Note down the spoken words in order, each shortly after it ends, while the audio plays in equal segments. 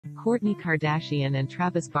Kourtney Kardashian and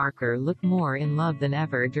Travis Barker look more in love than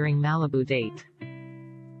ever during Malibu date.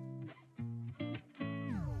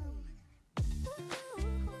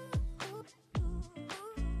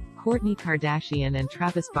 Kourtney Kardashian and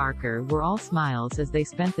Travis Barker were all smiles as they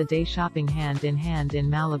spent the day shopping hand in hand in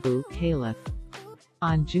Malibu, Calif.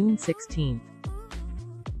 On June 16.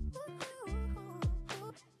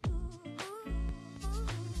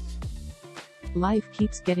 Life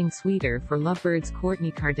keeps getting sweeter for lovebirds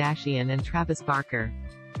Kourtney Kardashian and Travis Barker.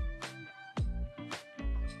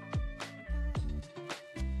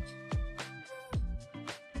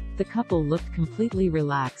 The couple looked completely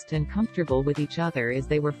relaxed and comfortable with each other as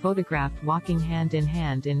they were photographed walking hand in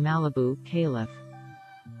hand in Malibu, Calif.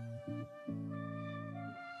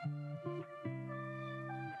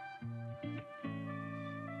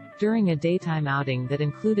 During a daytime outing that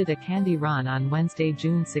included a candy run on Wednesday,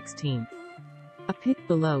 June 16. A pic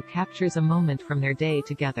below captures a moment from their day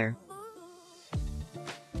together.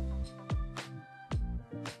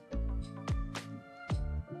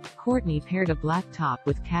 Kourtney paired a black top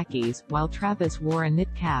with khakis, while Travis wore a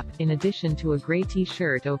knit cap, in addition to a gray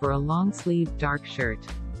t-shirt over a long-sleeved dark shirt.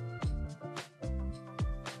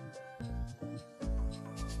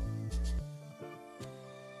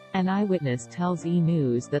 An eyewitness tells E!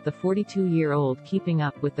 News that the 42-year-old keeping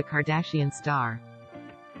up with the Kardashian star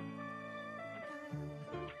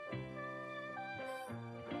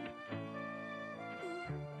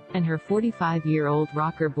and her 45-year-old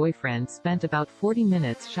rocker boyfriend spent about 40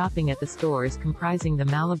 minutes shopping at the stores comprising the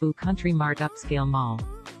Malibu Country Mart upscale mall.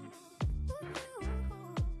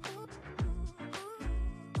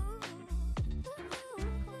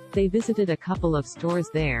 They visited a couple of stores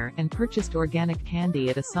there, and purchased organic candy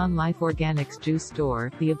at a Sun Life Organics juice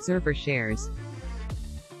store, The Observer shares.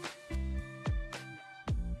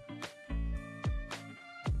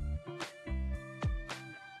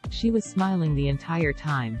 She was smiling the entire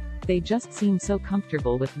time. They just seem so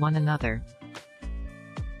comfortable with one another.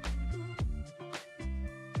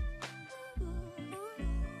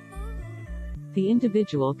 The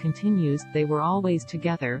individual continues, they were always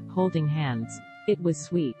together, holding hands. It was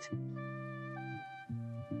sweet.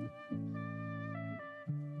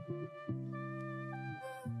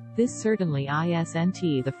 This certainly isn't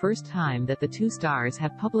the first time that the two stars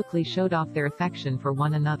have publicly showed off their affection for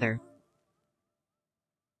one another.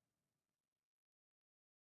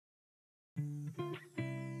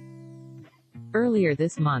 Earlier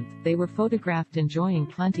this month, they were photographed enjoying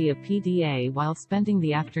plenty of PDA while spending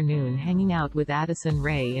the afternoon hanging out with Addison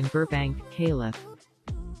Rae in Burbank, Calif.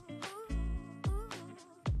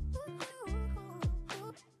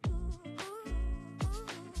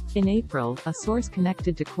 In April, a source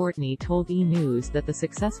connected to Kourtney told E! News that the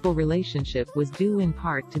successful relationship was due in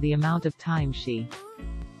part to the amount of time she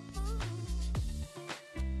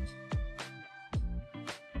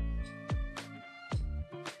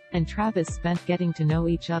and Travis spent getting to know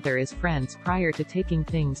each other as friends prior to taking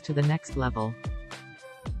things to the next level.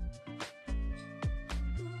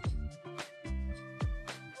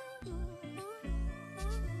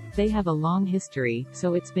 They have a long history,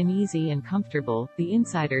 so it's been easy and comfortable, the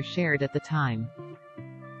insider shared at the time.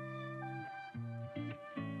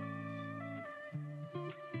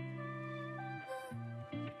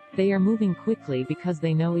 They are moving quickly because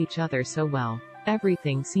they know each other so well.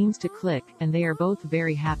 Everything seems to click, and they are both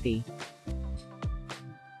very happy.